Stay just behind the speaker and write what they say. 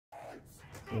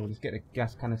So we'll just get the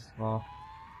gas canister off.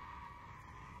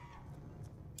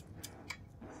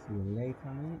 See you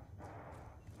later, mate.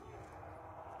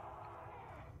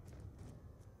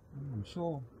 I'm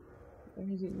sure. Where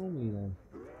is it normally though?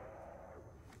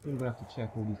 I'm gonna have to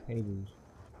check all these cables.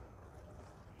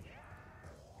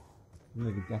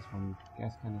 Maybe gas one,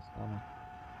 gas canister.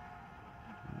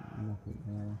 Nothing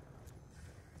there.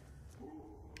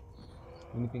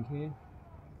 Anything here?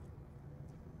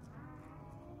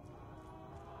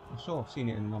 I'm sure I've seen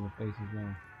it in another place as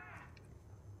well.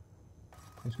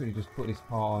 Let's really just put this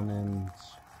part on and...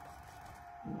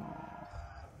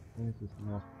 where's this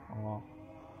last part?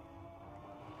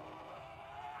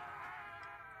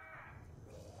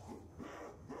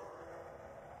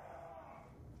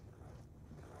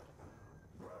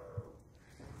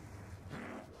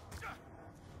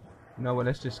 No, well,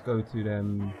 let's just go to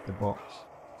the box.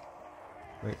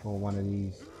 Wait for one of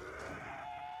these.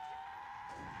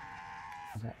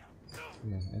 Is that?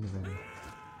 Yeah, elevator.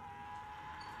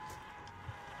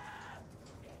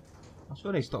 I'm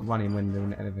sure they stop running when they're in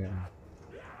the elevator.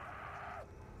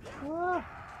 Ah.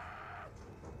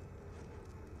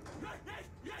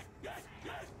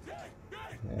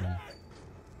 Yeah.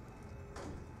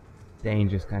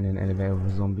 Dangerous kind of an elevator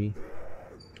with a zombie.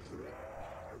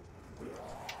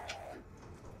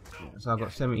 So I've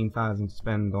got 17,000 to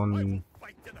spend on the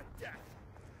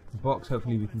box.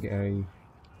 Hopefully we can get a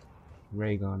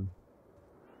ray gun.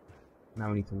 Now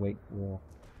we need to wait for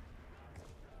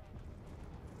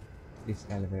this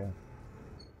elevator.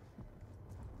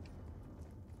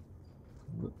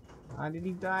 How did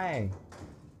he die?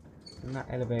 And that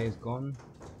elevator's gone.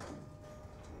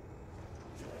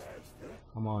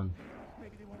 Come on.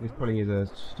 This probably is a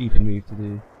stupid move to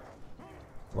do.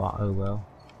 But oh well.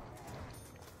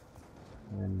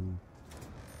 And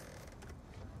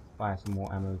buy some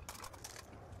more ammo.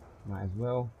 Might as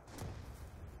well.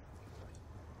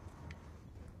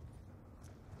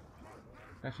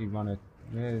 Actually run a...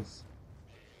 Where's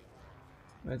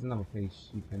another place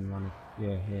you can run it?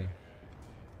 Yeah, here.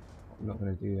 We're not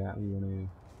going to do that. We want to...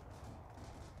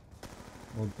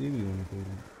 Or do we want to do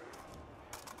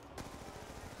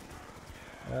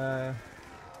that?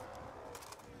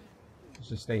 Let's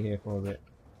just stay here for a bit.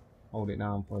 Hold it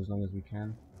down for as long as we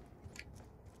can.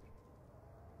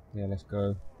 Yeah, let's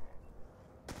go.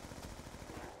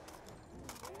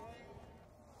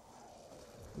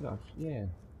 Gosh, yeah.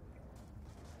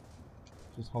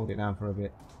 Just hold it down for a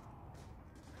bit.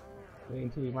 Wait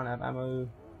until we run out of ammo.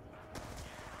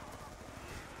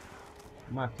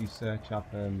 I might have to search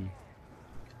up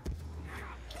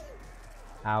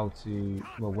how to,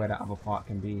 well, where that other part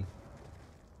can be.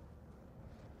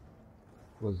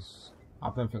 Because I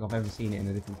don't think I've ever seen it in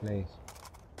a different place.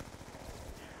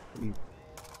 We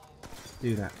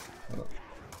do that. Oh,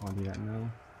 can't do that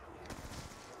now.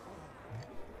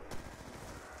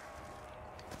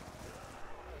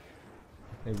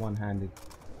 Play one-handed.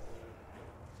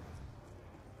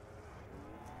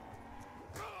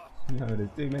 No, there's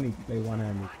too many to play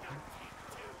one-handed.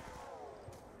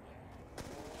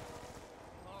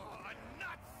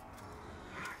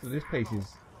 So this place is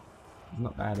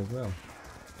not bad as well.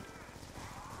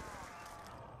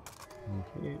 Thank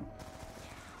you.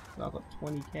 So I've got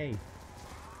 20k. It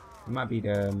might be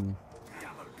the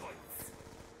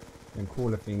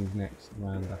cooler things next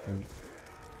round, I think.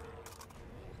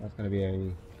 That's gonna be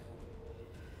a...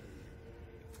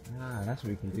 Ah, that's what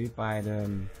we can do. Buy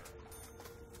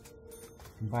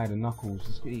the knuckles.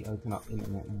 Just really open up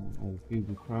internet or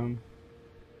Google Chrome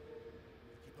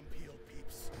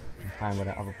and find where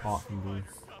that other part can be.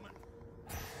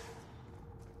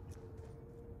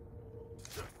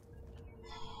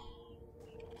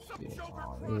 Yeah,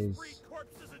 it is.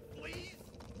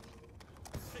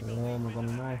 I've got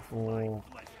a knife or...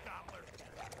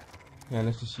 Yeah,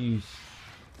 let's just use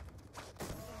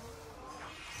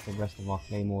the rest of our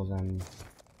claymores, and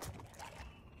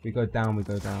if we go down, we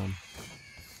go down.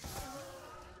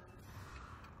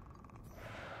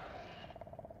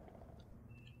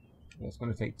 Yeah, it's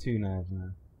going to take 2 knives now.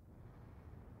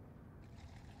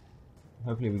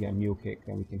 Hopefully we get a mule kick,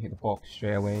 then we can hit the box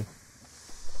straight away.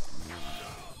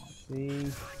 Let's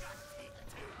see.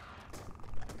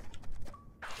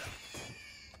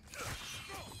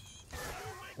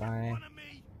 Die.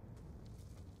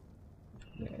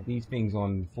 Yeah, these things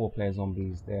on 4-player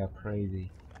zombies, they are crazy.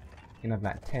 You can have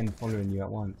like 10 following you at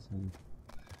once, and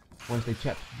once they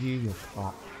check you, you're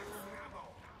fucked.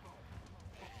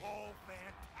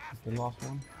 That's the last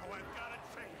one.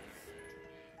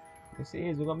 Yes, it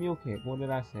is. We've got mule kick. What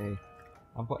did I say?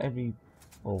 I've got every,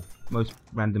 most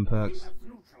random perks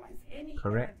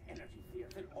correct.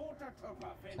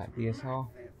 Like DSR.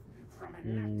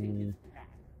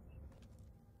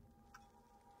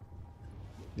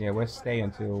 Yeah, we'll stay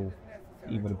until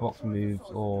either the box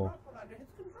moves or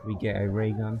we get a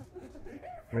ray gun,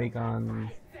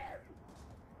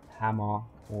 hammer,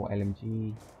 or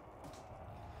LMG.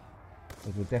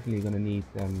 Because we're definitely gonna need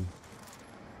that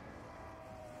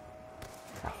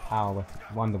power weapon,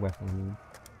 wonder weapon. I mean,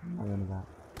 I don't know that.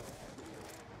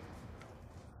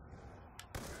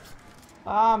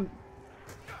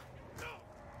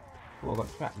 Oh, I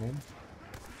got trapped then.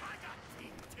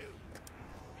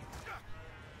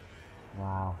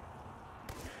 Wow.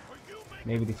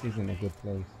 Maybe this isn't a good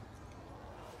place.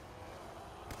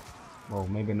 Well,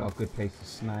 maybe not a good place to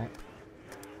snipe.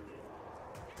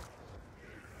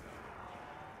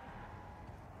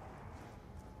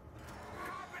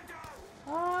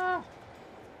 Ah!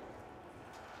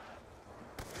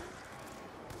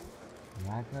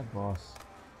 Like a boss.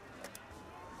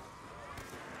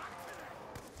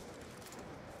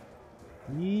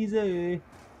 Easy.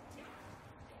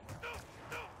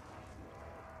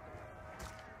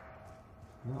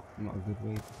 No, not a good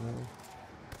way to go.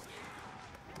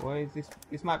 Boys,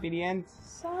 this might be the end.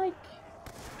 Psych!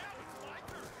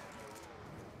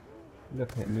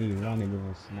 Look at me running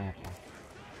with a sniper.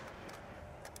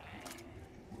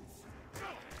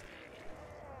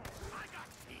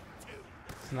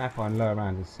 Sniper on low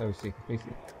rounds is so sick. It's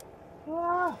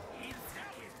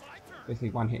basically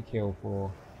one hit kill for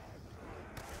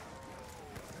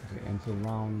until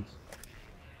round.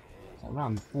 It's like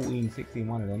round 14, 16,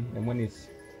 one of them. And when it's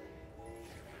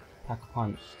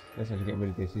Pack-a-Punch, let's actually get rid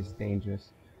of this. It's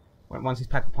dangerous. Once it's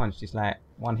Pack-a-Punch, it's like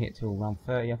one hit till round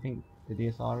 30, I think the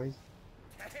DSR is.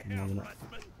 No, we're not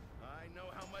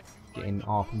getting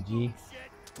RPG.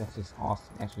 That's just us.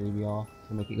 Actually, we are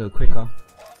to make it go quicker.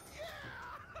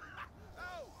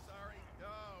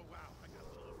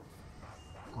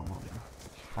 Come on, man.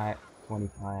 Type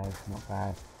 25, not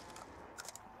bad.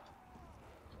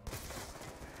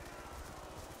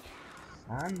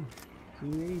 Son,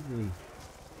 too easy.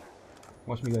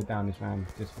 Watch me go down this round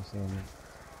just for saying that.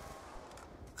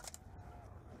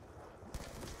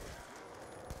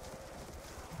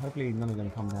 Hopefully none of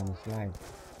them come down the slide.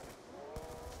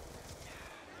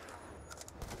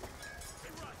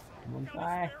 Come on,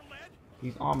 die!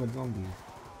 These armored zombies.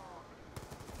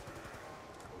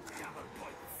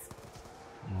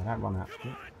 No, that run out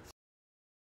quick.